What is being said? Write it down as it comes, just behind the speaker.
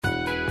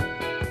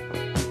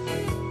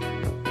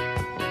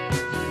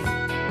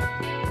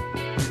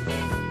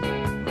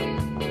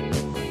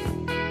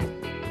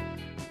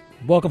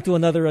Welcome to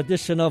another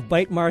edition of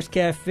Bytemarks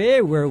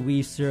Cafe, where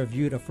we serve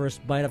you the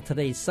first bite of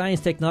today's science,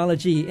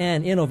 technology,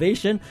 and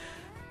innovation.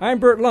 I'm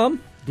Bert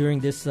Lum. During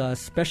this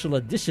special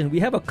edition,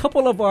 we have a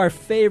couple of our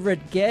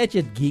favorite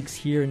gadget geeks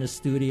here in the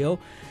studio.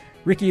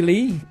 Ricky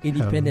Lee,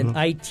 independent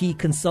IT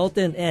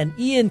consultant, and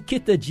Ian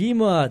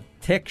Kitajima,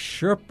 tech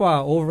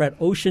Sherpa over at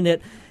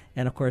Oceanet.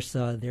 And, of course,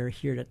 they're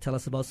here to tell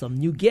us about some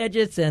new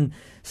gadgets and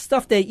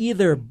stuff they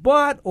either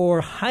bought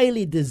or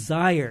highly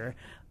desire.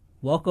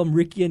 Welcome,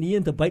 Ricky and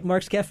Ian, to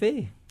Bytemarks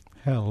Cafe.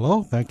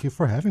 Hello. Thank you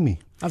for having me.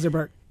 How's it,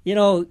 Bert? You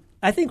know,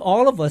 I think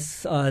all of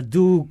us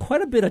do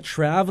quite a bit of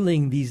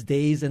traveling these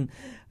days. And,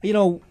 you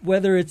know,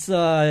 whether it's,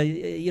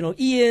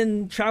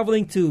 Ian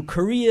traveling to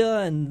Korea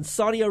and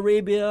Saudi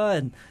Arabia,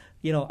 and,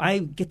 you know, I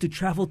get to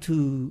travel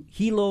to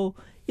Hilo.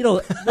 You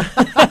know,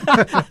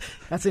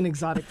 that's an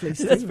exotic place.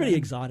 That's pretty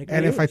exotic.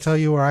 And if I tell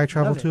you where I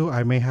travel to,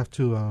 I may have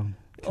to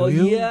tell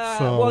you. Yeah.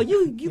 So. Well,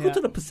 you go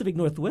to the Pacific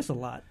Northwest a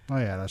lot. Oh,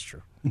 yeah, that's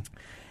true.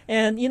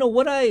 And, you know,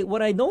 what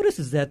I notice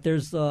is that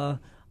there's a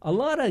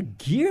lot of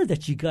gear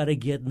that you got to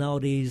get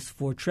nowadays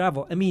for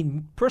travel. I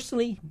mean,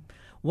 personally,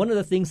 one of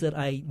the things that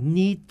I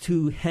need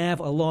to have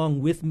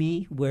along with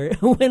me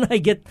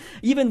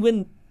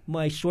when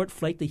my short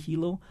flight to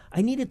Hilo,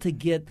 I needed to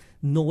get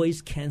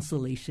noise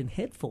cancellation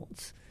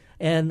headphones.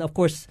 And, of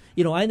course,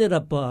 you know, I ended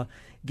up I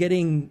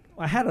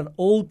had an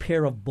old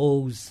pair of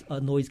Bose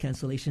noise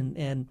cancellation,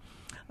 and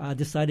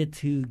decided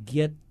to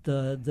get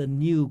the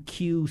new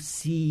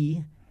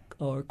QC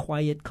or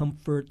Quiet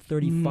Comfort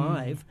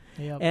 35.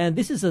 Yep. And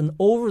this is an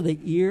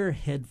over-the-ear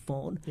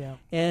headphone. Yeah.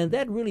 And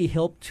that really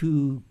helped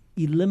to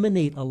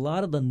eliminate a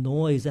lot of the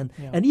noise. And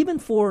even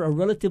for a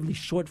relatively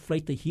short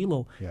flight to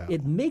Hilo,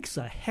 it makes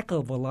a heck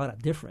of a lot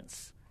of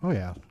difference. Oh,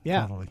 yeah.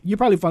 Yeah. Totally. You're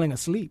probably falling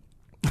asleep.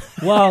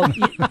 Well,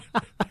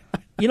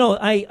 you know,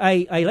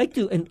 I like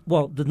to, and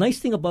well, the nice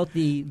thing about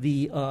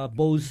the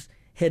Bose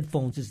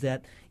headphones is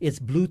that it's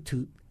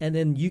Bluetooth, and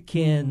then you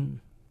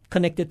can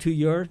connect it to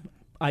your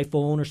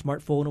iPhone or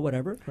smartphone or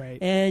whatever, right?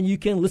 And you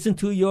can listen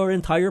to your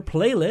entire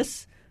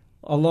playlist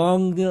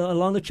along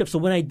the trip. So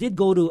when I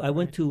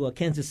went to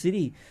Kansas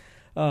City,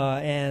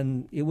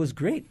 and it was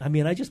great. I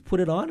mean, I just put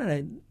it on,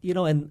 and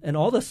and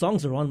all the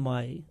songs are on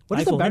my.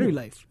 What is the battery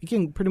life? You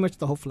can pretty much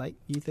the whole flight.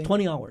 You think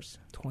 20 hours.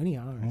 20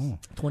 hours.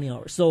 20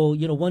 hours. So,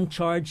 you know, one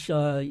charge,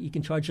 you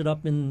can charge it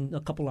up in a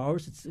couple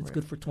hours. It's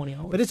good for 20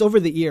 hours. But it's over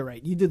the ear,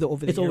 right? You do the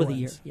over the ear. It's over the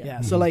ones. ear.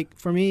 Yeah. So, like,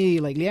 for me,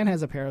 like, Leanne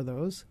has a pair of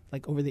those,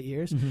 like, over the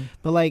ears. Mm-hmm.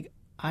 But, like,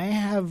 I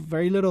have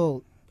very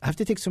little. I have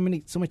to take so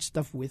much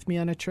stuff with me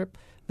on a trip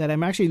that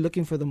I'm actually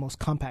looking for the most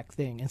compact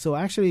thing. And so,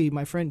 actually,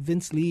 my friend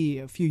Vince Lee,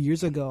 a few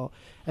years ago,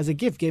 as a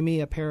gift, gave me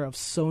a pair of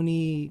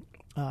Sony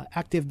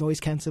active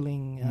noise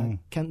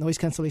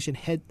cancellation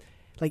head.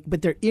 Like,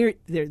 but they're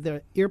earbuds,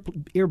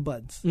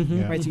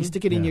 right? So you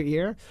stick it in your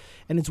ear,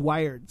 and it's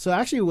wired. So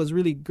actually, what was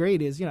really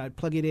great is, I'd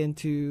plug it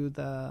into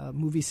the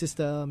movie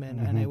system,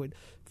 and I would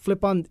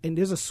flip on, and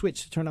there's a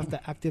switch to turn off the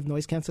active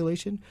noise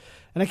cancellation,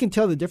 and I can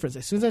tell the difference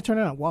as soon as I turn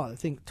it on. Wow, the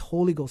thing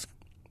totally goes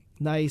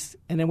nice.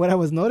 And then what I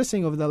was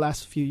noticing over the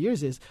last few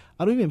years is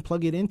I don't even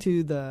plug it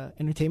into the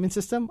entertainment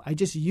system. I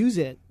just use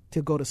it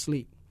to go to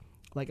sleep.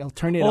 Like, I'll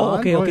turn it on.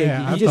 Okay.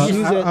 Yeah,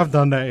 I've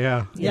done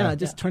that. Yeah.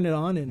 Just turn it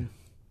on and.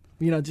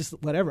 Just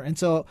whatever. And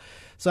so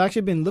I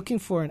actually been looking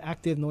for an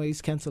active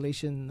noise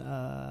cancellation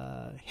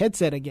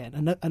headset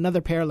again. Another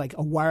pair, like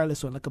a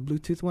wireless one, like a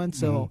Bluetooth one.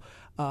 So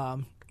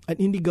at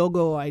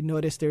Indiegogo, I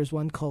noticed there's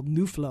one called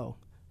NuFlow.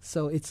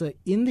 So it's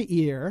in the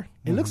ear.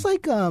 It looks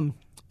like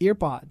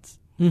earpods,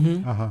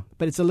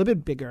 but it's a little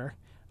bit bigger.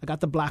 I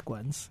got the black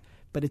ones,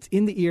 but it's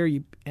in the ear.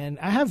 And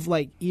I have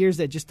like ears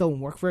that just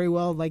don't work very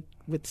well, like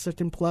with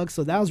certain plugs.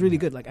 So that was really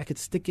good. Like I could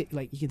stick it,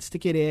 like you can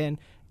stick it in.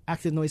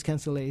 Active noise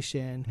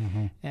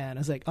cancellation, and I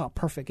was like, oh,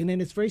 perfect. And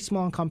then it's very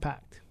small and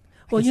compact.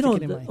 Well,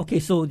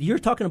 so you're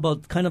talking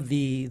about kind of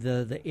the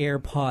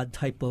AirPod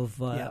type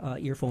of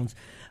earphones.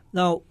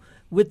 Now,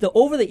 with the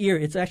over-the-ear,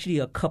 it's actually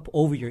a cup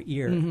over your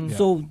ear.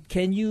 So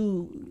do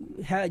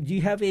you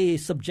have a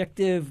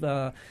subjective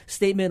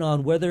statement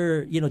on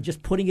whether,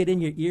 just putting it in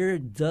your ear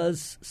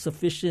does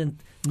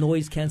sufficient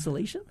noise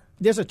cancellation?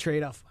 There's a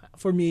trade-off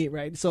for me,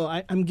 right? So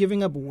I'm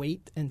giving up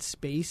weight and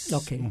space.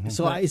 Okay.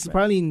 So it's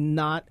probably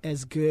not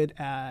as good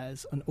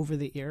as an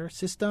over-the-ear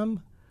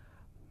system,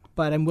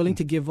 but I'm willing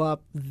to give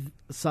up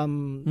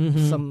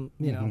some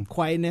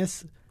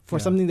quietness for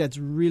something that's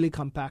really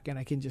compact and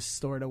I can just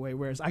store it away.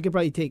 Whereas I could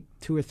probably take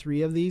 2 or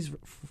 3 of these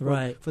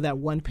for that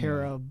one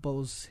pair of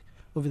Bose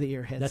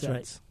over-the-ear headsets. That's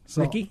right.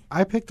 So Ricky?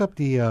 I picked up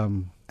the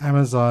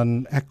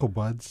Amazon Echo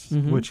Buds,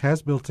 which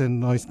has built-in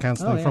noise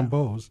canceling from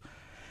Bose.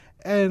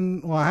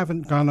 And, well, I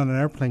haven't gone on an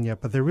airplane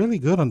yet, but they're really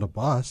good on the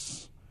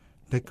bus.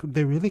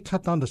 They really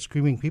cut down the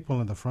screaming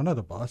people in the front of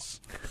the bus.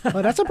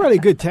 Oh, that's a probably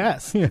good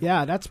test.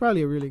 Yeah, that's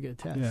probably a really good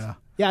test.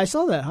 Yeah, I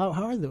saw that. How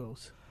are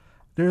those?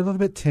 They're a little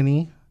bit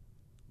tinny,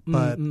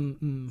 but,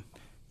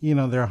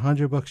 they're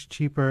 $100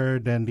 cheaper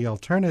than the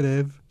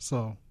alternative,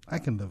 so I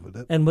can live with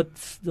it. And what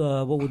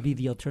would be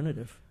the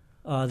alternative?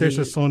 There's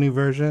a Sony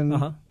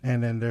version,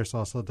 and then there's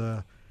also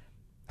the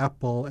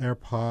Apple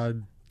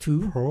AirPod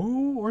 2 Pro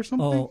or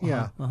something. Oh,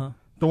 yeah,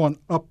 the one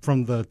up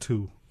from the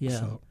 2. Yeah.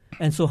 So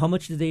And so, how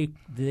much did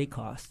they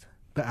cost?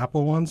 the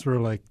Apple ones were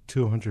like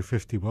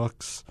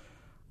 $250.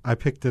 I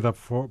picked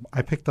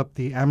up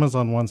the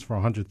Amazon ones for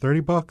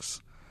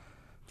 $130.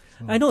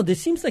 I know there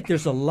seems like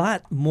there's a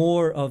lot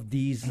more of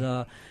these,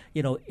 AirPod,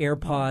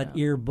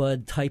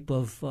 earbud type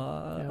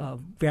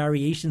of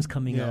variations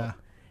coming out,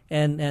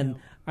 and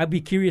I'd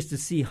be curious to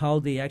see how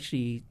they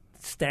actually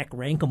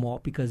rank them all,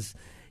 because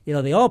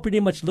they all pretty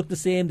much look the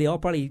same. They all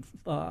probably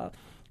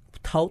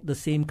tout the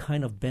same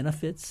kind of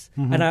benefits,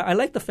 and I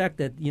like the fact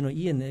that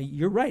Ian,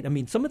 you're right. I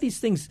mean, some of these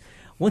things,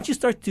 once you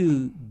start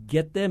to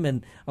get them,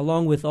 and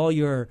along with all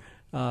your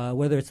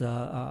whether it's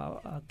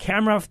a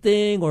camera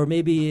thing or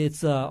maybe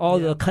it's all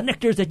the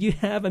connectors that you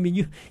have. I mean,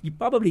 you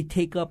probably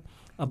take up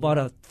about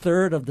a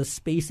third of the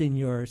space in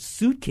your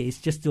suitcase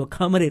just to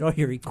accommodate all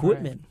your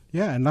equipment.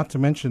 Right. Yeah, and not to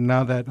mention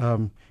now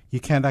that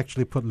you can't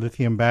actually put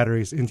lithium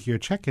batteries into your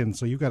check-in,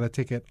 so you got to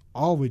take it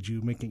all with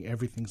you, making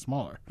everything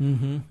smaller.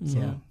 Mm-hmm.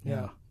 So,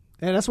 yeah.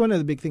 And that's one of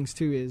the big things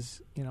too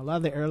is, a lot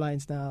of the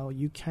airlines now,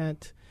 you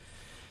can't,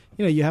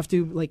 you have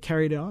to like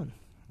carry it on,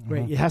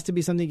 right? It has to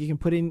be something you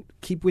can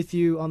keep with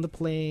you on the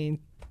plane.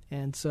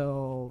 And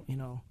so,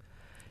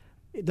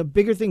 the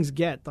bigger things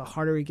get, the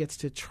harder it gets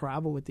to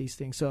travel with these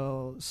things.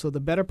 So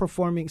the better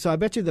performing, so I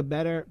bet you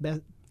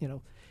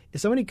if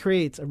somebody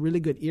creates a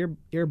really good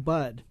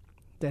earbud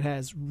that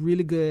has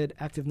really good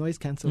active noise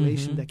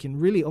cancellation that can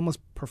really almost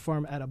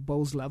perform at a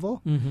Bose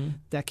level,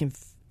 that can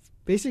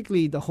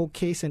basically the whole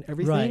case and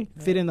everything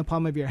fit in the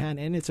palm of your hand,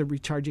 and it's a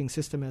recharging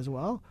system as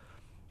well,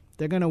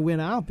 they're going to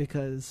win out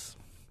because,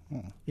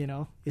 it's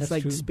That's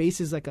like true. Space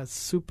is like a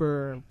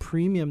super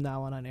premium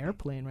now on an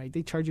airplane, right?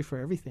 They charge you for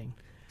everything.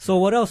 So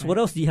what else? What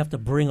else do you have to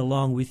bring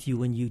along with you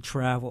when you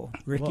travel,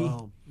 Ricky?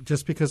 Well,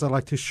 just because I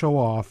like to show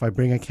off, I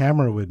bring a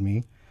camera with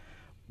me,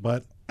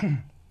 but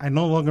I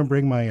no longer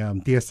bring my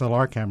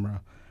DSLR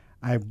camera.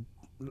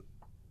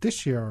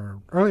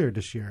 Earlier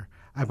this year,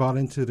 I bought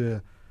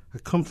into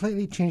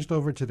completely changed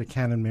over to the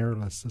Canon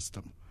mirrorless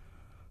system.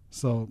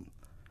 So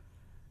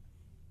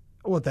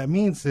what that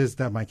means is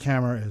that my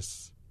camera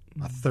is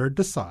a third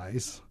the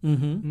size,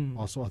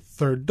 also a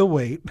third the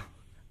weight,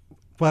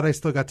 but I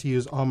still got to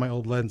use all my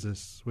old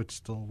lenses, which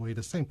still weigh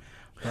the same.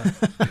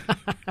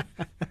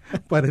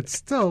 But it's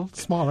still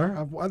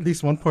smaller. At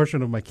least one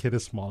portion of my kit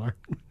is smaller.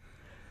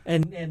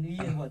 And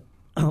Ian, what?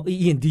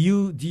 Ian, do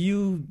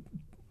you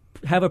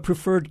have a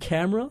preferred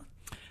camera?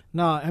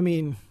 No, I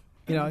mean,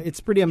 it's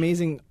pretty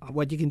amazing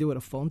what you can do with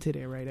a phone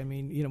today, right? I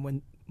mean,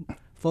 when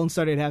phones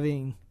started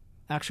having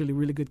actually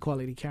really good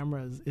quality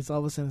cameras, it's all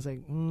of a sudden it's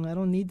like, I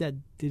don't need that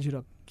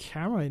digital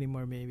camera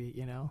anymore, maybe,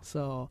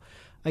 So,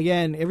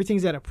 again,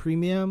 everything's at a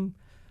premium.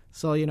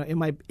 So,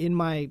 in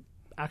my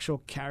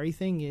actual carry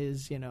thing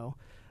is,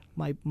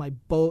 my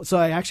Bose. So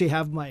I actually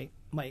have my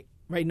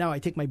right now I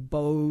take my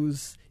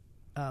Bose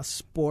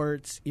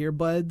sports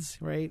earbuds,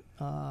 right,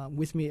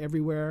 with me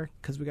everywhere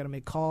because we got to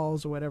make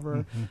calls or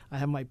whatever. I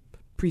have my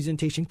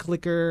presentation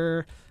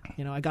clicker.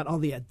 I got all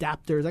the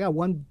adapters. I got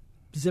one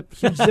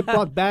huge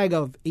Ziploc bag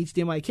of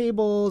HDMI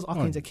cables, all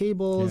kinds of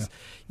cables,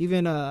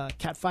 even a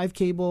Cat5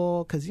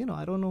 cable, because,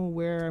 I don't know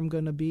where I'm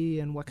going to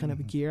be and what kind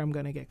of gear I'm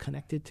going to get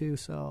connected to.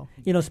 So,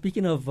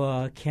 speaking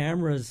of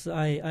cameras,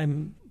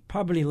 I'm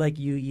probably like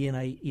you, Ian.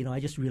 I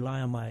just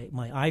rely on my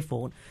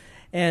iPhone.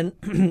 And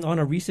on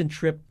a recent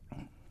trip,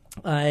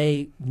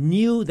 I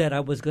knew that I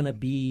was going to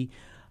be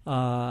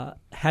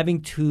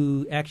having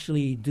to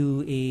actually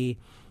do a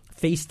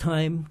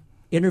FaceTime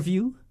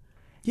interview,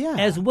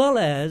 as well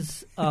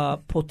as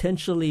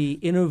potentially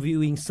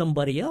interviewing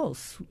somebody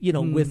else,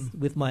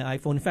 with my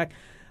iPhone. In fact,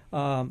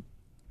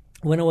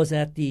 when I was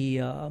at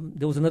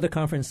there was another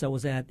conference I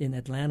was at in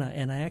Atlanta,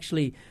 and I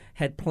actually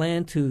had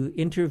planned to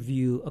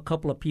interview a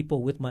couple of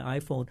people with my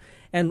iPhone.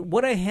 And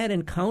what I had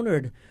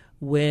encountered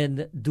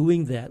when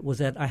doing that was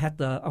that I had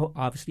to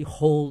obviously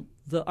hold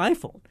the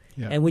iPhone.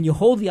 Yeah. And when you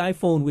hold the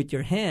iPhone with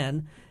your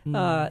hand,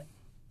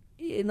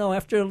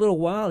 after a little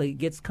while, it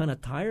gets kind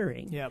of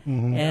tiring. Yep.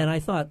 And I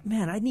thought,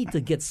 man, I need to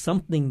get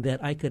something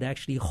that I could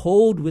actually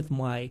hold with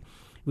my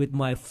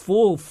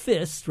full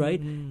fist,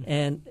 right?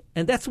 And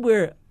that's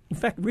where, in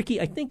fact,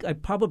 Ricky, I think I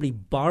probably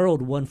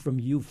borrowed one from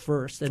you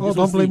first. And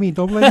don't blame me.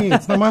 Don't blame me.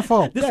 It's not my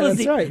fault. This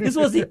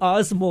was the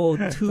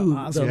Osmo 2,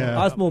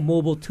 Osmo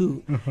Mobile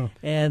 2.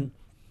 And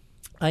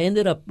I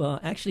ended up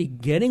actually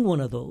getting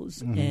one of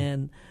those.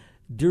 And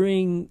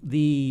during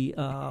the,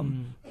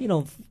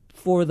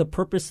 for the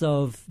purpose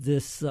of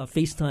this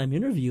FaceTime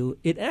interview,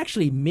 it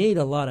actually made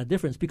a lot of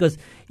difference because,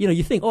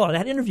 you think,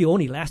 that interview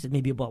only lasted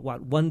maybe about,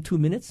 1-2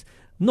 minutes?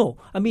 No.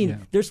 I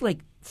mean, there's like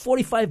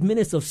 45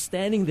 minutes of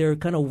standing there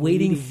kind of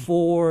waiting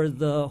for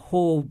the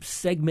whole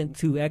segment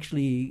to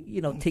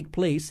actually, take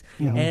place.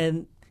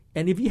 And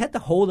if you had to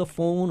hold a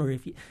phone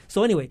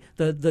so anyway,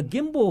 the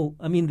gimbal,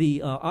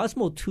 the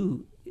Osmo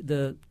 2,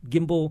 the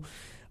gimbal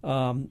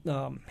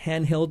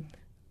handheld,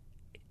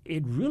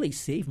 it really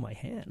saved my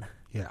hand.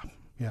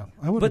 Yeah,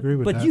 I would agree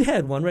with that. But you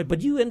had one, right?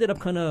 But you ended up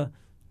kind of...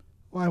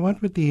 Well, I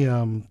went with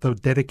the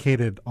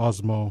dedicated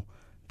Osmo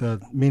the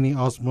mini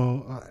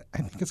Osmo. I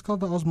think it's called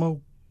the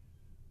Osmo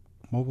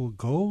Mobile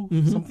Go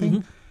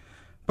something.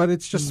 But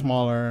it's just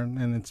smaller,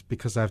 and it's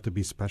because I have to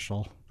be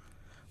special.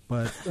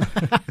 But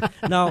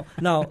now,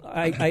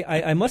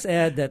 I must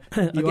add that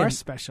you are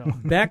special.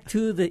 Back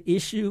to the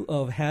issue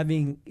of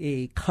having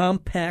a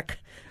compact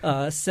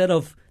set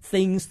of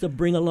things to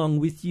bring along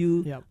with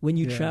you when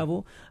you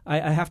travel.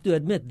 I have to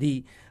admit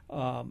the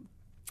Osmo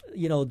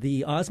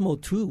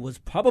 2 was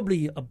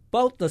probably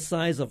about the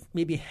size of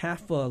maybe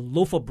half a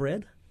loaf of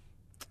bread.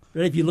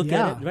 Right? If you look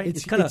at it, right,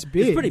 it's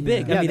big. It's pretty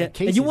big. Yeah, I mean, the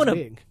case and you is want to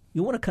big.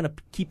 You want to kind of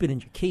keep it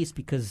in your case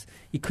because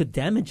it could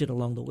damage it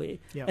along the way.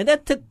 Yep. And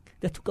that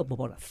took up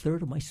about a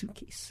third of my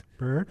suitcase.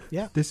 Bert,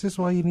 Yeah. this is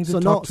why you need to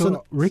talk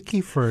to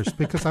Ricky first,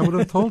 because I would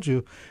have told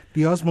you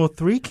the Osmo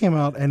 3 came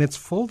out and it's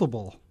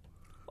foldable.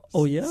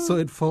 Oh, yeah? So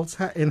it folds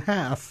in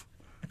half.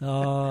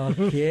 Oh,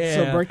 yeah.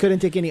 So Bert couldn't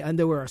take any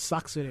underwear or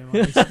socks with him on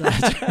his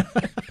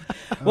flight.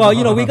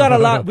 Well, we got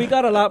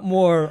a lot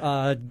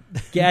more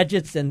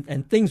gadgets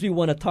and things we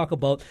want to talk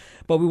about,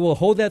 but we will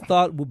hold that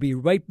thought. We'll be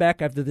right back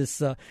after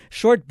this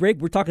short break.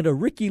 We're talking to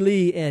Ricky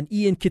Lee and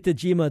Ian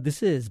Kitajima.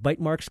 This is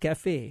Bytemarks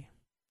Cafe.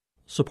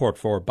 Support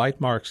for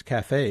Bytemarks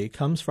Cafe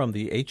comes from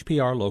the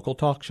HPR Local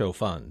Talk Show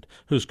Fund,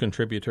 whose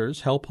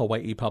contributors help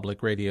Hawaii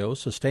Public Radio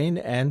sustain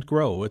and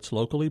grow its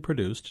locally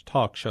produced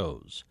talk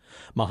shows.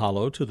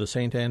 Mahalo to the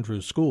St.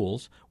 Andrews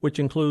Schools, which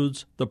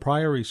includes the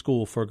Priory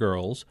School for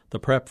Girls, the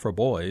Prep for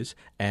Boys,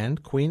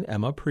 and Queen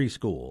Emma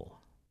Preschool.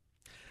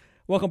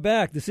 Welcome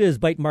back. This is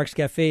Bytemarks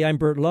Cafe. I'm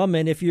Bert Lum,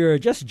 and if you're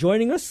just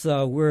joining us,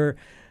 we're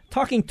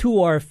talking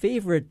to our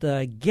favorite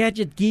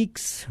gadget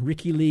geeks,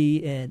 Ricky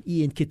Lee and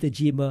Ian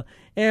Kitajima,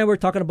 and we're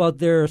talking about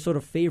their sort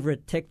of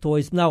favorite tech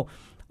toys. Now,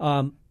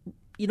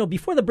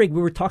 before the break,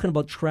 we were talking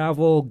about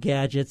travel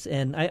gadgets,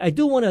 and I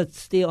do want to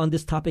stay on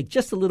this topic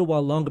just a little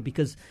while longer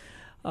because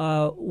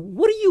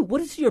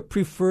what is your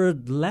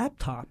preferred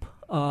laptop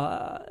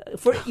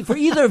for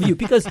either of you?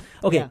 Because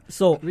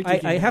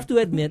I have to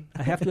admit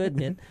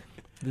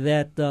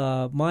that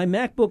my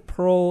MacBook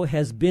Pro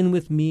has been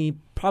with me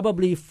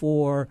probably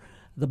for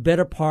the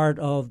better part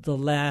of the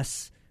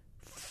last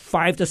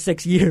 5 to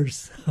 6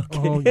 years.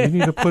 Okay? Oh, you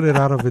need to put it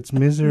out of its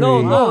misery.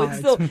 No,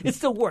 it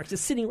still works.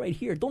 It's sitting right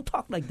here. Don't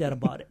talk like that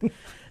about it.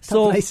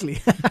 So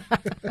nicely.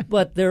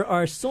 But there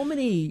are so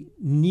many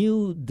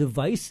new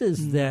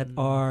devices that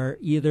are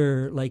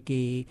either like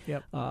a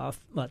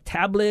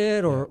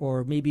tablet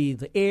or maybe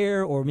the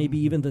Air or maybe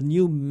even the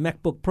new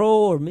MacBook Pro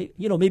or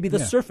maybe the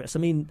Surface. I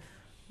mean,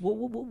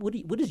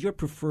 what is your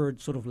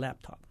preferred sort of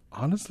laptop?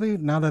 Honestly,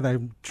 now that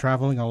I'm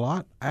traveling a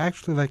lot, I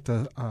actually like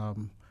the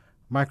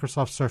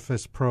Microsoft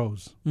Surface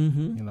Pros.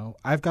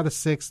 I've got a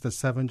 6, the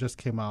 7 just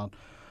came out,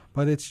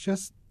 but it's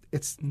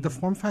the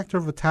form factor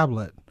of a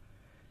tablet,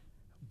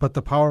 but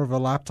the power of a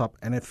laptop,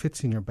 and it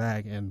fits in your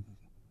bag. And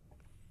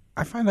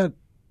I find that,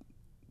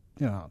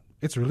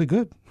 it's really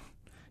good.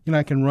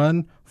 I can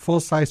run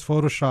full-size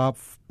Photoshop,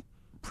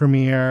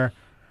 Premiere,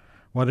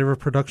 whatever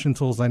production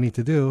tools I need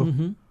to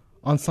do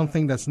on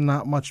something that's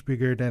not much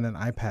bigger than an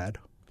iPad.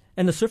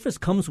 And the Surface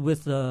comes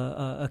with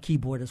a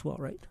keyboard as well,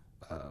 right?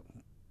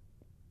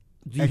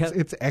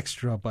 It's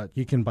extra, but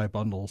you can buy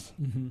bundles.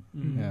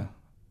 Yeah.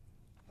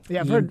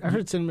 Yeah, I've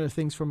heard similar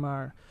things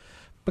from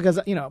because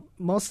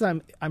most of the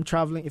time I'm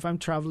traveling. If I'm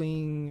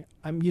traveling,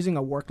 I'm using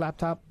a work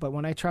laptop. But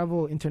when I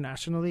travel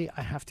internationally,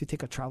 I have to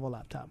take a travel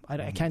laptop.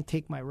 I can't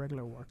take my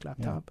regular work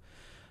laptop.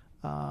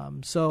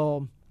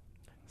 So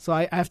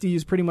I have to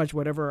use pretty much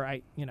whatever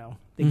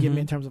they give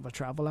me in terms of a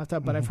travel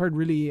laptop. But I've heard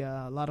really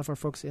a lot of our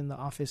folks in the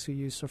office who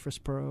use Surface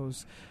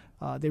Pros,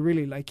 they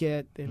really like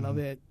it. They love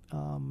it.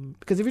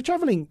 Because if you're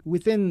traveling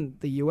within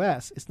the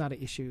U.S., it's not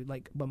an issue.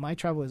 But my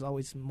travel is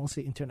always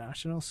mostly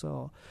international.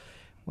 So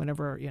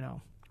whenever,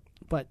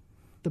 but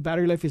the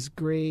battery life is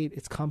great.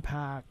 It's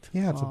compact.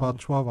 Yeah, it's about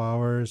 12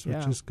 hours,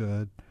 which is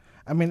good.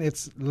 I mean,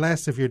 it's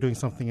less if you're doing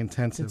something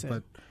intensive,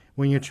 but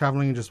when you're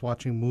traveling and just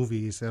watching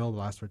movies, it'll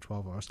last for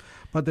 12 hours.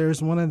 But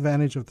there's one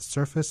advantage of the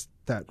Surface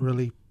that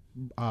really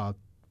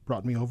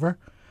brought me over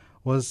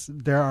was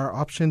there are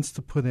options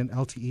to put in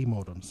LTE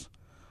modems.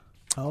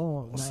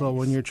 Oh, nice. So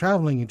when you're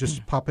traveling, you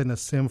just pop in a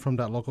SIM from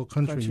that local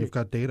country and you've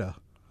got data.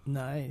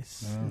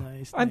 Nice.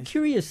 I'm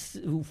curious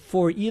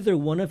for either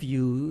one of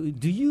you,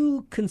 do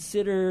you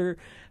consider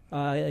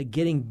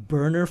getting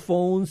burner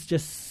phones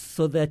just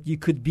so that you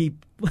could be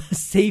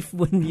safe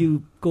when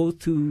you go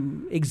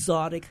to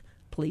exotic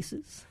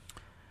places?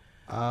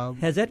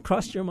 Has that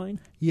crossed your mind?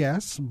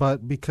 Yes,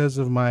 but because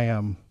of my,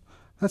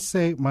 let's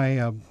say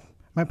my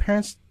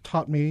parents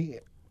taught me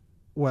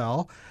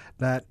well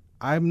that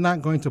I'm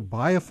not going to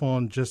buy a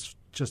phone just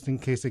in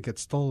case it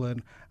gets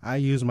stolen. I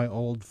use my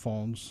old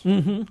phones,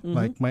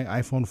 like my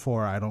iPhone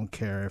 4. I don't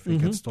care if it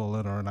gets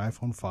stolen, or an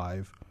iPhone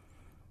 5.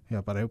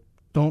 Yeah, but I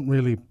don't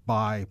really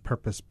buy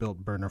purpose-built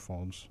burner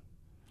phones.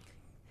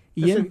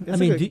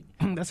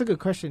 That's a good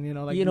question.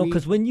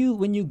 Because when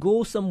you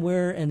go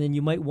somewhere and then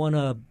you might want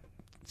to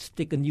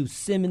stick a new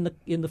SIM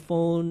in the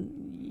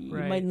phone.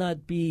 Right. It might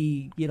not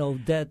be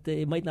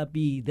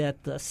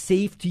that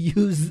safe to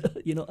use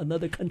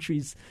another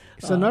country's.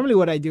 So normally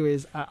what I do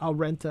is I'll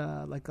rent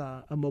a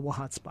mobile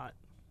hotspot.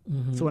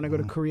 Mm-hmm. So when I go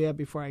to Korea,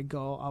 before I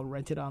go, I'll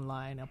rent it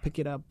online. I'll pick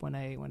it up when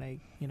I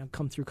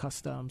come through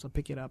customs. I'll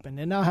pick it up, and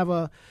then I'll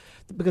have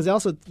because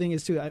also the thing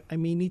is too, I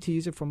may need to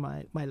use it for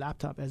my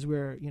laptop as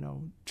we're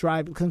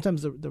drive.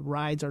 Sometimes the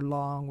rides are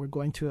long. We're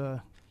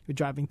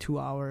driving 2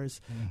 hours,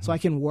 so I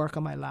can work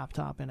on my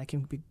laptop and I can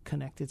be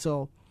connected.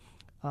 So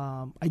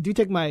I do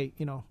take my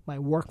my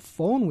work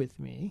phone with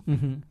me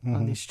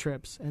on these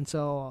trips, and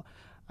so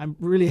I'm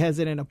really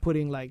hesitant of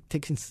putting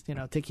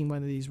taking one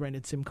of these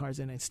rented SIM cards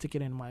and stick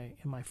it in my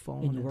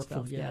phone in your and work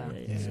stuff.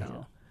 phone. Yeah.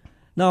 So.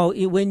 Now,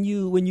 when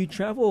you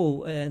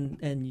travel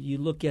and you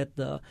look at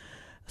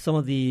some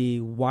of the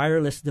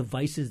wireless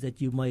devices that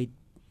you might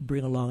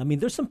bring along, I mean,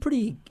 there's some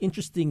pretty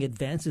interesting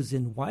advances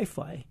in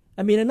Wi-Fi.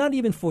 I mean, and not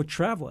even for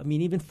travel. I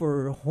mean, even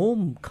for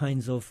home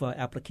kinds of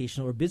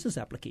applications or business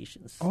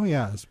applications. Oh,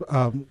 yeah.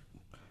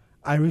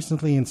 I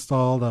recently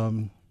installed...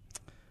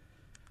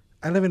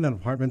 I live in an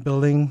apartment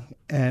building,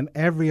 and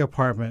every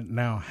apartment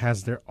now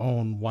has their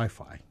own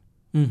Wi-Fi.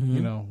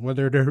 Mm-hmm.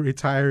 Whether they're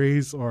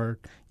retirees or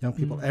young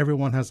people,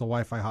 everyone has a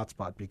Wi-Fi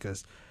hotspot,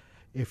 because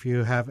if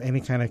you have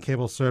any kind of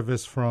cable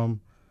service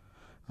from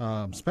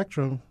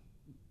Spectrum,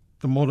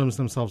 the modems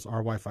themselves are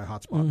Wi-Fi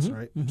hotspots,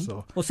 right? Mm-hmm.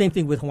 So, well, same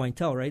thing with Hawaiian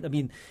Tel, right? I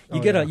mean, you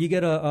get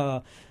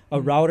a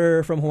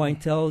router from Hawaiian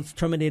Tel. It's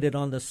terminated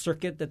on the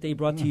circuit that they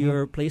brought to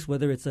your place,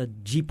 whether it's a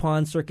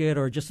GPON circuit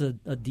or just a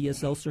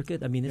DSL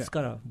circuit. I mean, it's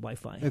got a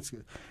Wi-Fi.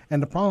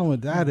 And the problem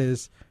with that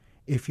is,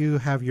 if you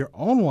have your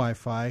own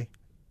Wi-Fi,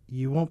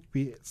 you won't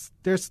be.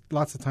 There's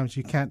lots of times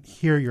you can't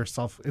hear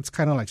yourself. It's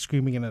kind of like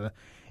screaming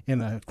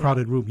in a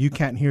crowded room. You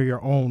can't hear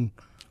your own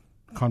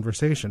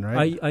conversation,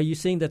 right? Are you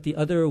saying that the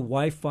other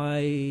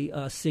Wi-Fi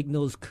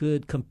signals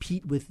could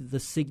compete with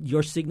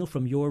your signal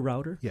from your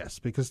router? Yes,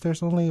 because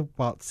there's only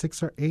about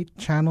 6 or 8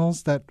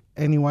 channels that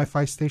any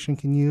Wi-Fi station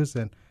can use,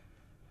 and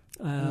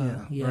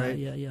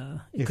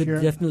It could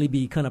definitely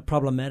be kind of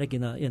problematic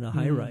in a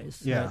high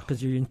rise,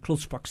 because you're in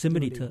close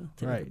proximity to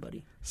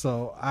everybody.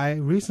 So I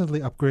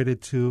recently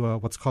upgraded to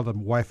what's called a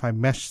Wi-Fi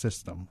mesh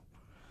system,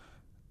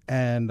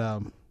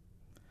 and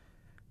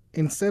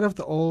instead of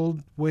the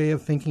old way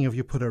of thinking of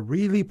you put a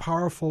really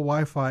powerful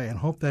Wi-Fi and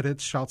hope that it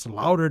shouts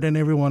louder than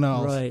everyone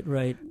else.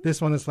 Right.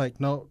 This one is like,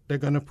 no, they're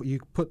going to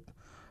put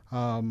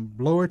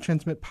lower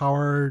transmit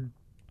power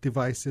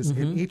devices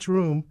in each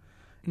room,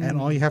 and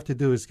all you have to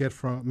do is get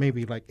from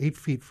maybe like 8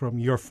 feet from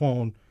your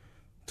phone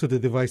to the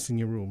device in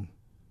your room.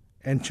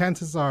 And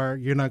chances are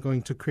you're not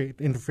going to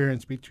create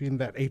interference between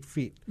that 8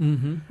 feet,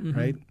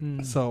 right?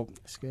 So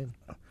that's good.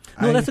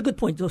 No, that's a good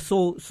point.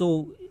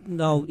 So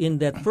now in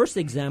that first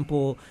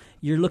example,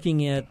 you're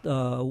looking at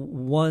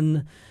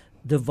one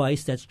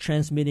device that's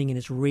transmitting and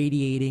it's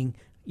radiating,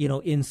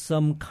 in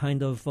some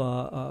kind of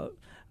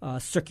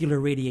circular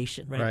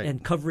radiation, right?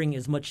 And covering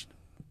as much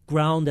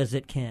ground as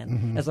it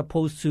can, as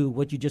opposed to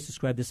what you just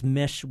described, this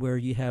mesh where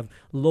you have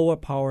lower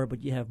power,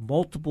 but you have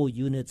multiple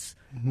units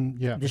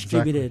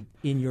distributed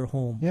in your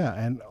home. Yeah,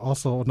 and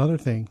also another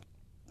thing,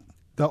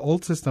 the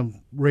old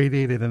system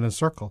radiated in a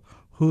circle.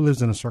 Who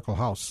lives in a circle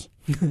house?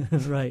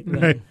 Right.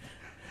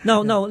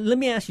 Now, let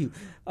me ask you,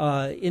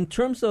 in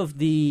terms of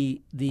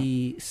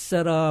the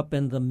setup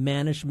and the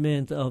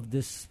management of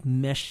this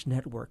mesh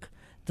network,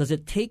 does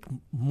it take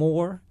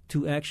more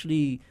to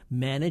actually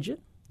manage it?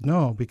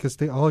 No, because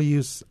they all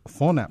use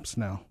phone apps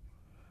now,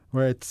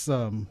 where it's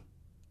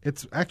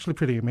actually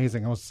pretty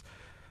amazing. I was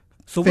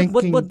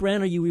thinking, what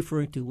brand are you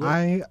referring to?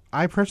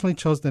 I personally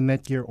chose the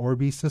Netgear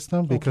Orbi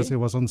system because it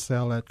was on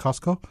sale at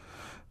Costco.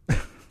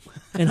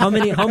 And how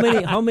many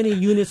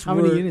units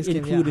were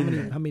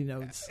included? How many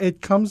nodes?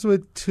 It comes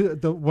with 2.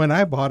 When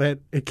I bought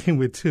it, it came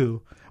with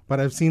 2, but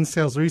I've seen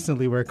sales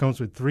recently where it comes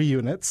with 3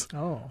 units.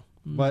 Oh,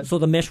 but so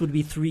the mesh would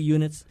be 3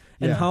 units,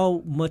 and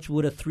how much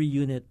would a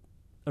 3-unit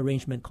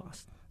arrangement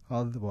cost?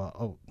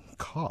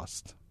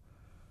 Cost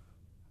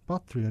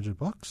about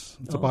 $300.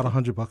 It's about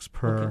 $100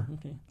 per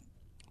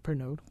per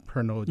node.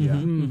 Per node,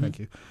 Thank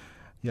you.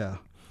 Yeah,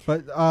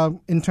 but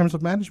in terms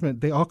of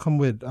management, they all come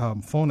with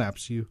phone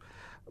apps.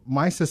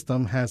 My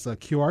system has a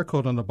QR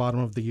code on the bottom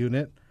of the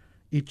unit,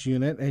 each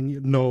unit, and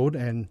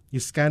you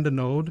scan the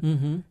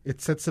node.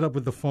 It sets it up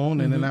with the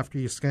phone, and then after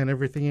you scan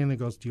everything in, it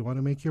goes, "Do you want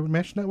to make your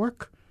mesh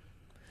network?"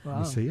 Wow,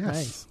 you say yes.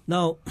 Nice.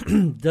 Now,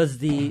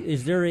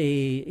 is there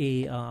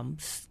a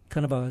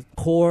kind of a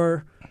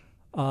core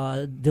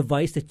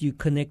device that you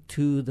connect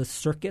to the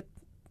circuit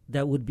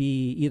that would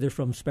be either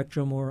from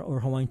Spectrum or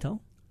Hawaiian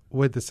Tel?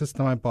 With the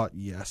system I bought,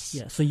 yes.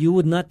 Yeah, so you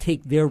would not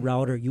take their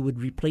router; you would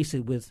replace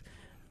it with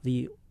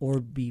the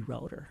Orbi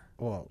router.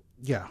 Well,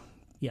 yeah.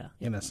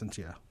 In essence,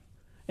 yeah.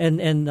 And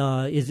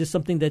is this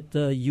something that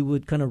you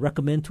would kind of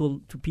recommend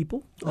to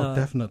people? Oh,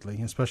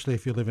 definitely, especially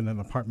if you live in an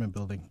apartment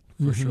building,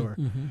 for sure.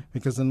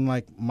 Because in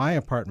my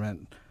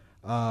apartment,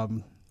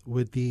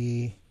 with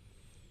the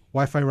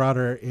Wi-Fi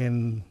router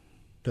in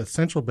the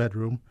central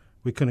bedroom,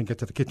 we couldn't get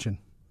to the kitchen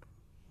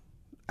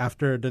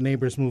after the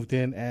neighbors moved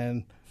in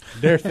and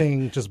their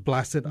thing just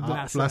blasted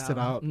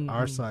out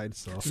our side.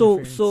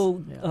 So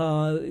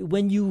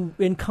when you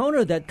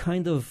encounter that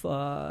kind of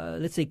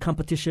let's say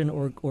competition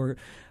or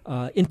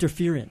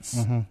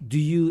interference, do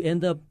you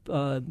end up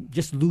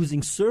just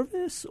losing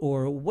service,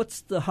 or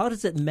how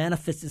does it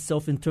manifest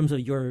itself in terms of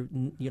your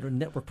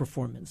network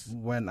performance?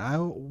 When I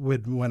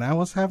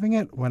was having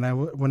it,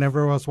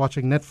 whenever I was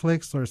watching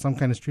Netflix or some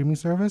kind of streaming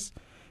service,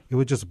 it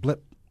would just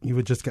blip. You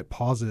would just get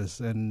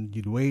pauses, and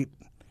you'd wait,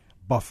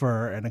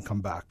 buffer, and then come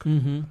back.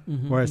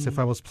 Whereas if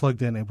I was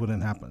plugged in, it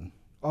wouldn't happen.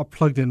 Or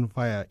plugged in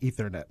via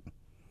Ethernet.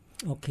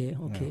 Okay.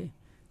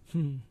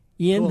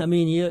 Ian, cool. I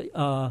mean,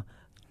 no,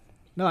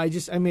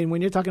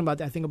 when you're talking about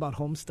that, I think about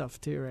home stuff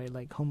too, right?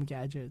 Like home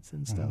gadgets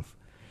and stuff.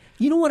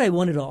 You know what I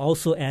wanted to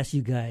also ask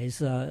you guys,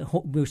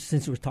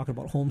 since we're talking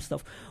about home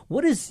stuff,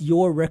 what is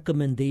your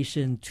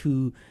recommendation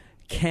to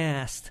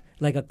cast,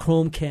 like a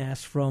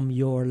Chromecast, from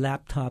your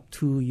laptop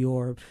to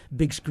your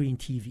big screen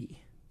TV?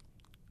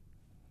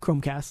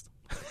 Chromecast.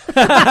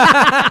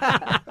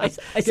 I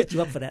set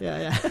you up for that.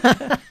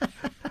 Yeah.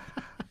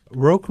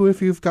 Roku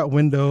if you've got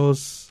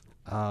Windows,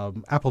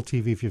 Apple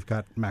TV if you've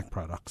got Mac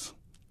products.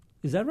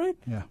 Is that right?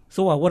 Yeah.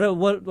 So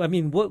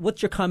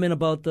what's your comment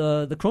about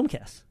the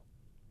Chromecast?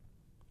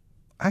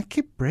 I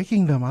keep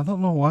breaking them. I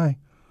don't know why.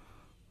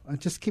 I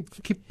just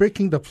keep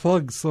breaking the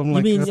plugs. So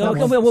I'm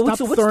stop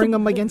throwing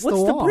them against the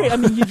wall. I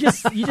mean, you just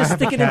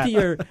stick it into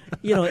your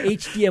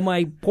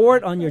HDMI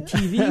port on your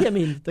TV. I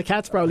mean, the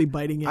cat's probably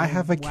biting it. I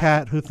have a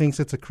cat who thinks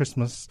it's a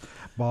Christmas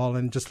ball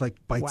and just like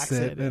bites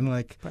it and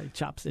like probably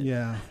chops it.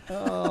 Yeah.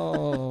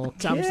 Oh, okay.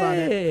 Chops on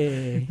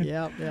it.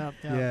 Yep.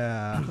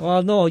 Yeah.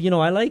 Well,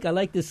 no, I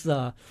like this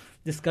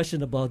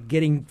discussion about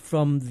getting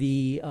from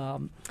the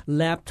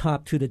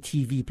laptop to the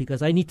TV,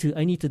 because I need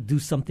to do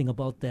something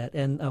about that.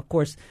 And of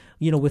course,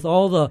 with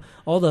all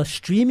the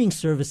streaming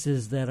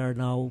services that are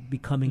now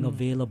becoming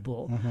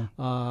available,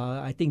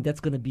 I think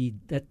that's going to be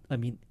that. I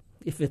mean,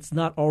 if it's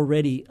not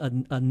already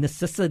a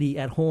necessity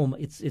at home,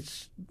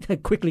 it's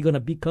quickly going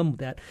to become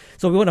that.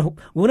 So we want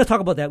to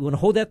talk about that. We want to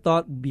hold that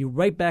thought. We'll be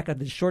right back at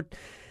the short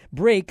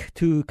break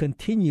to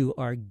continue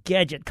our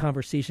gadget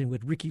conversation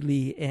with Ricky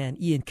Lee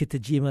and Ian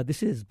Kitajima.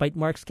 This is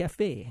Bytemarks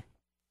Cafe.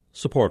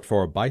 Support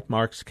for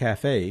Bytemarks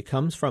Cafe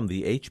comes from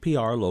the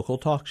HPR Local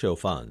Talk Show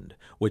Fund,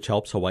 which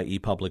helps Hawaii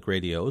Public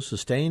Radio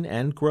sustain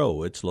and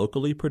grow its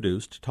locally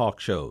produced talk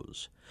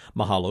shows.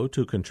 Mahalo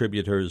to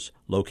contributors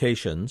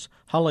Locations,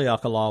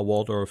 Haleakala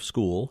Waldorf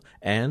School,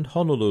 and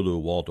Honolulu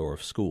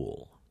Waldorf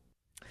School.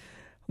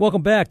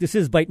 Welcome back. This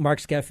is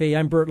Bytemarks Cafe.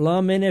 I'm Bert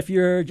Lum, and if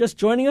you're just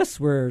joining us,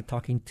 we're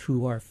talking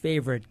to our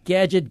favorite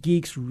gadget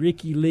geeks,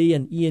 Ricky Lee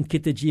and Ian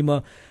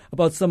Kitajima,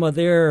 about some of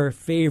their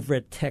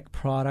favorite tech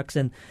products.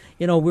 And,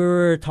 we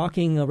were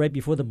talking right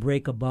before the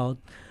break about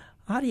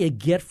how do you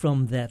get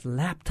from that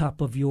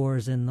laptop of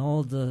yours and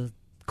all the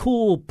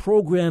cool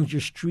programs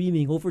you're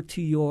streaming over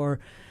to your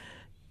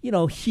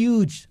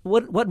huge.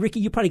 What, Ricky?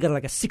 You probably got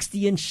like a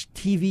 60-inch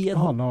TV at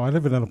home. Oh no, I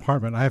live in an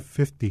apartment. I have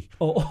 50.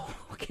 Oh,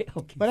 okay.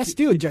 But that's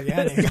still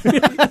gigantic.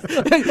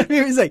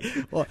 He's like,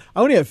 well,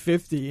 I only have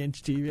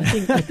 50-inch TV.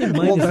 I think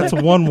mine is that's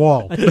one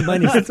wall. I think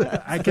mine is.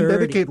 I can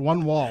dedicate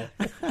one wall.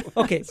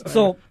 Okay,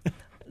 so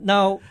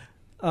now.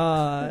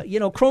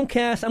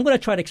 Chromecast. I'm going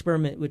to try to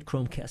experiment with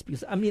Chromecast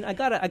because I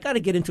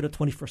gotta get into the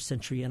 21st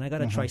century and I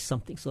gotta try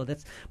something. So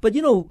but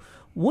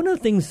one of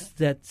the things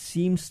that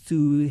seems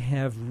to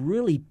have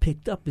really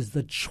picked up is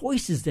the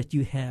choices that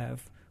you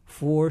have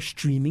for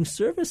streaming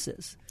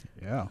services.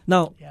 Yeah.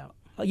 Now,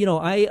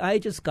 I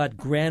just got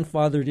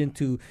grandfathered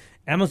into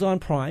Amazon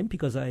Prime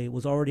because I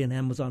was already an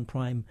Amazon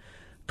Prime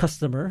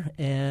customer,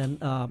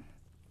 and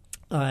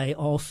I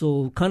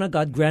also kind of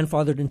got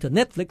grandfathered into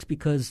Netflix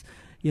because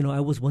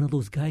I was one of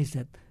those guys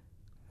that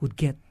would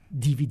get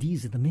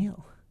DVDs in the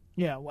mail.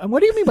 Yeah, and what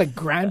do you mean by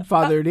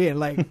grandfathered in?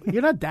 Like,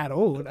 you're not that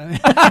old.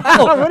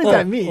 What does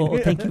that mean? Oh,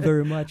 thank you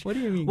very much. What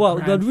do you mean? Well,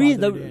 the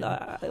reason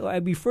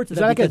I refer to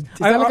that because is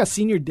that like a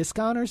senior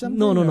discount or something?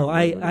 No.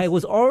 I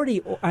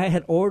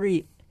had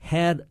already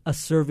had a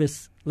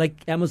service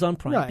like Amazon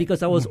Prime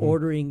because I was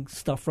ordering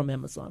stuff from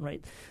Amazon,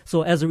 right?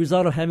 So as a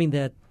result of having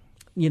that,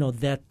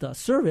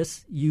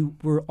 service, you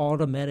were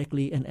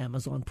automatically an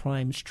Amazon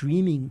Prime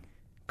streaming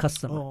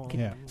customer. Oh, okay.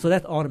 Yeah. So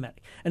that's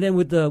automatic. And then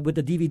with the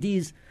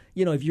DVDs,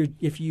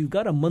 if you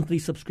got a monthly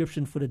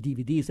subscription for the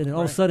DVDs, and then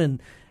all of a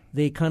sudden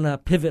they kind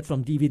of pivot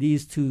from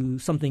DVDs to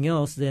something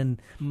else,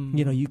 then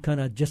you kind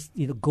of just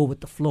go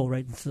with the flow,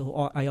 right? And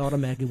so I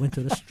automatically went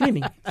to the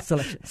streaming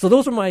selection. So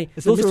those are my.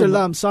 So Mr.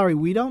 Lum, sorry,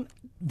 we don't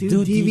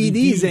do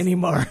DVDs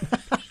anymore.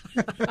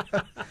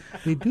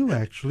 They do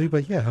actually,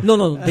 but yeah.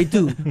 No, they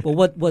do.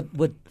 But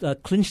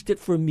what clinched it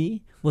for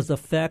me was the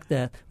fact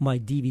that my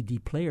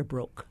DVD player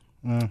broke.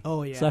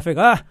 Oh, yeah. So I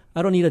figured,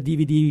 I don't need a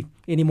DVD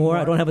anymore.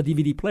 I don't have a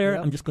DVD player.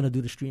 Yep. I'm just going to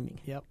do the streaming.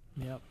 Yep.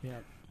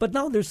 But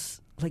now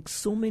there's like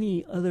so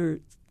many other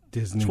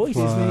Disney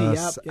choices.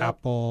 Plus,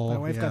 Apple. My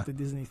wife got the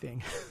Disney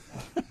thing.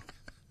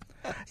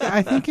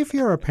 I think if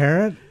you're a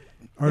parent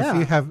or if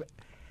you have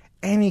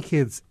any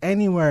kids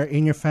anywhere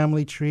in your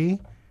family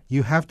tree,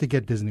 you have to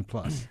get Disney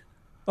Plus.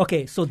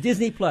 Okay, so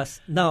Disney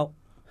Plus. Now,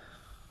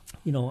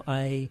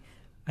 I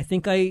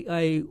think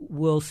I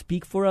will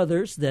speak for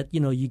others that,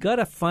 you got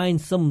to find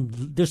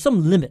there's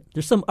some limit.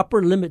 There's some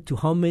upper limit to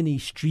how many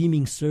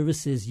streaming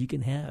services you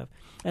can have.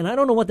 And I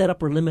don't know what that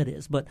upper limit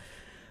is, but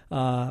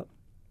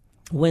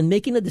when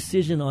making a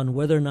decision on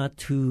whether or not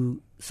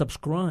to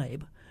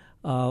subscribe,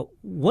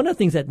 one of the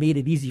things that made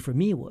it easy for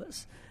me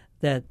was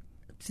that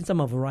since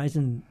I'm a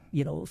Verizon,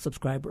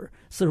 subscriber,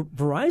 so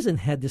Verizon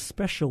had this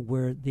special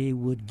where they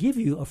would give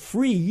you a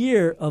free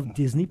year of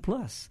Disney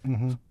Plus.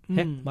 Mm-hmm.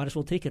 Heck, might as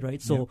well take it,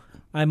 right? So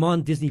I'm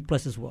on Disney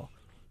Plus as well.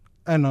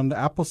 And on the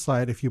Apple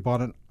side, if you bought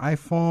an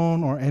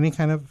iPhone or any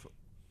kind of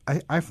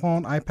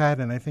iPhone, iPad,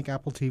 and I think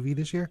Apple TV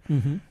this year,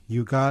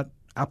 you got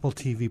Apple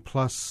TV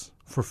Plus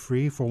for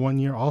free for 1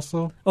 year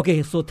also.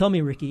 Okay, so tell me,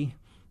 Ricky,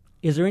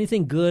 is there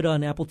anything good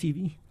on Apple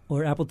TV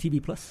or Apple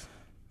TV Plus?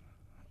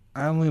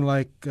 I only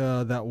like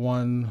that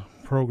one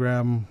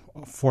program,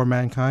 For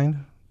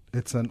Mankind.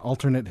 It's an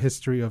alternate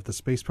history of the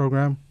space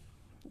program.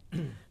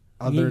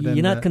 You're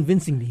not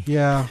convincing me.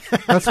 Yeah,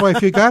 that's why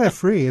if you got it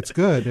free, it's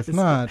good. If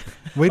not,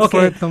 wait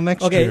for it till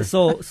next year. Okay,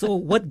 so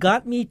what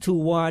got me to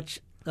watch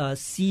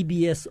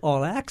CBS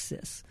All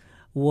Access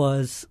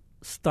was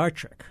Star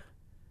Trek.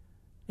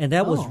 And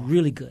that was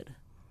really good.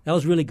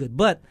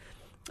 But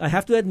I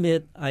have to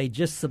admit, I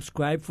just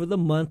subscribed for the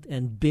month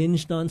and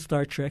binged on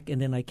Star Trek,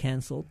 and then I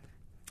canceled,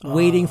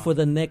 waiting for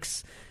the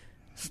next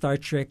Star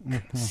Trek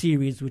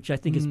series, which I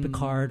think is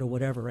Picard or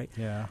whatever, right?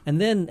 Yeah. And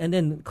then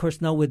of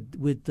course now with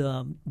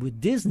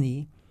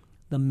Disney,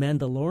 The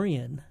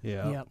Mandalorian.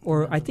 Yeah. Yep.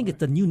 Or I think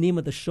the new name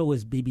of the show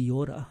is Baby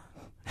Yoda.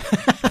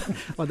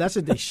 Well, that's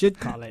what they should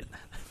call it.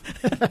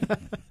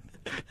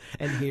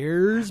 And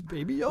here's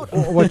Baby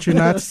Yoda. What you're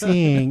not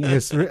seeing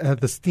is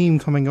the steam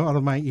coming out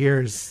of my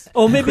ears.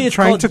 Oh, maybe it's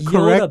trying called to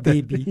correct Yoda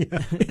Baby.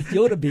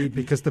 Yoda Baby.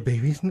 Because the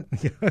baby's okay.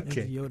 It's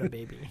Yoda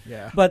Baby.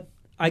 Yeah. But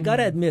I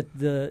gotta admit,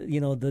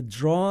 the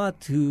draw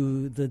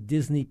to the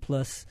Disney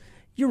Plus.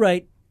 You're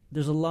right.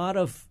 There's a lot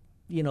of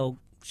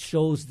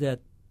shows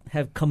that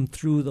have come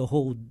through the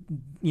whole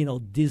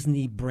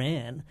Disney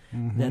brand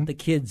that the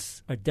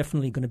kids are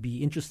definitely going to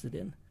be interested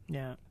in.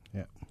 Yeah.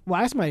 Yeah. Well,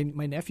 I asked my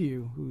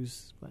nephew,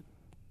 who's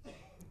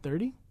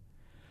 30,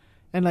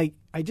 and I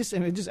just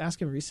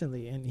asked him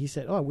recently, and he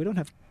said, "Oh, we don't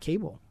have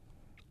cable.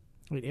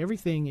 Like,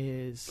 everything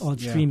is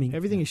streaming.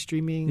 Everything is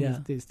streaming. Yeah.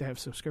 They have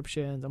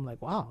subscriptions." I'm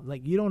like, "Wow!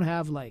 Like, you don't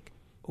have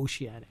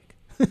Oceanic.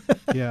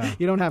 Yeah.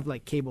 You don't have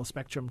cable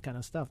Spectrum kind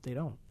of stuff. They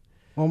don't."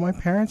 Well, my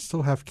parents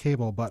still have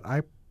cable, but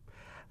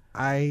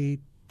I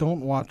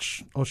don't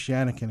watch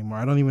Oceanic anymore.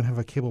 I don't even have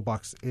a cable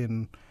box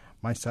in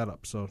my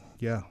setup. So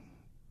yeah,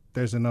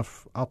 there's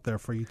enough out there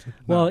for you to.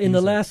 Well, in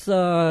the last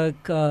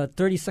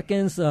 30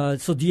 seconds,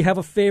 so do you have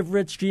a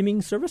favorite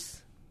streaming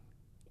service,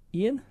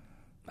 Ian?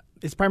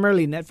 It's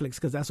primarily Netflix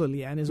because that's what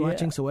Leanne is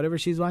watching. So whatever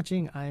she's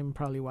watching, I'm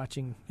probably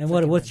watching. And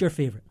what's your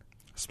favorite?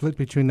 Split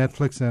between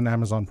Netflix and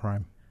Amazon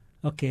Prime.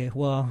 Okay,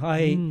 well,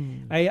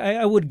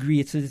 I would agree.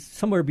 It's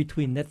somewhere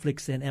between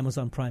Netflix and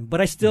Amazon Prime, but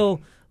I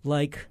still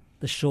like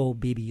the show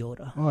Baby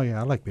Yoda. Oh yeah,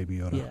 I like Baby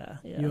Yoda.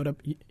 Yeah. Yoda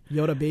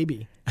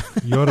Baby.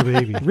 Yoda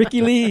Baby.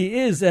 Ricky Lee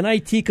is an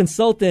IT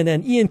consultant,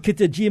 and Ian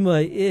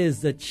Kitajima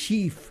is the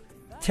chief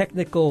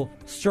technical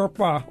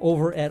Sherpa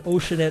over at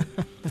Oceanet,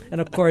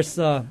 and of course.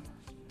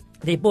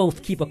 They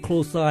both keep a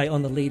close eye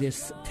on the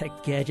latest tech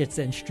gadgets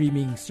and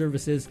streaming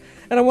services.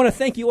 And I want to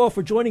thank you all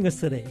for joining us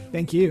today.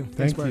 Thank you.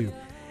 Thank you.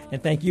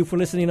 And thank you for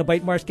listening to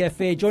Bytemarks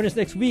Cafe. Join us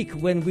next week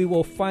when we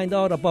will find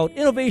out about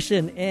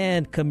innovation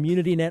and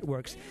community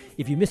networks.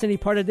 If you miss any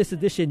part of this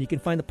edition, you can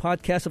find the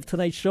podcast of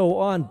tonight's show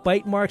on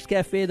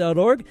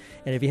bytemarkscafe.org.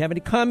 And if you have any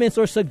comments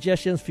or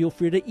suggestions, feel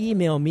free to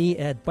email me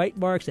at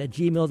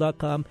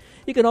bytemarks@gmail.com.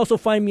 You can also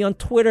find me on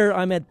Twitter.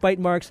 I'm at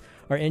Bytemarks.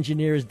 Our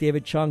engineer is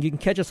David Chong. You can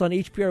catch us on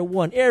HPR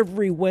One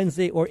every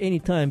Wednesday or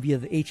anytime via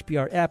the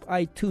HPR app,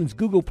 iTunes,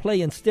 Google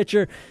Play, and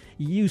Stitcher.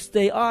 You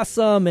stay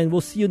awesome, and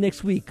we'll see you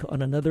next week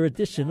on another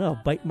edition of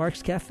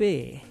Bytemarks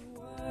Cafe.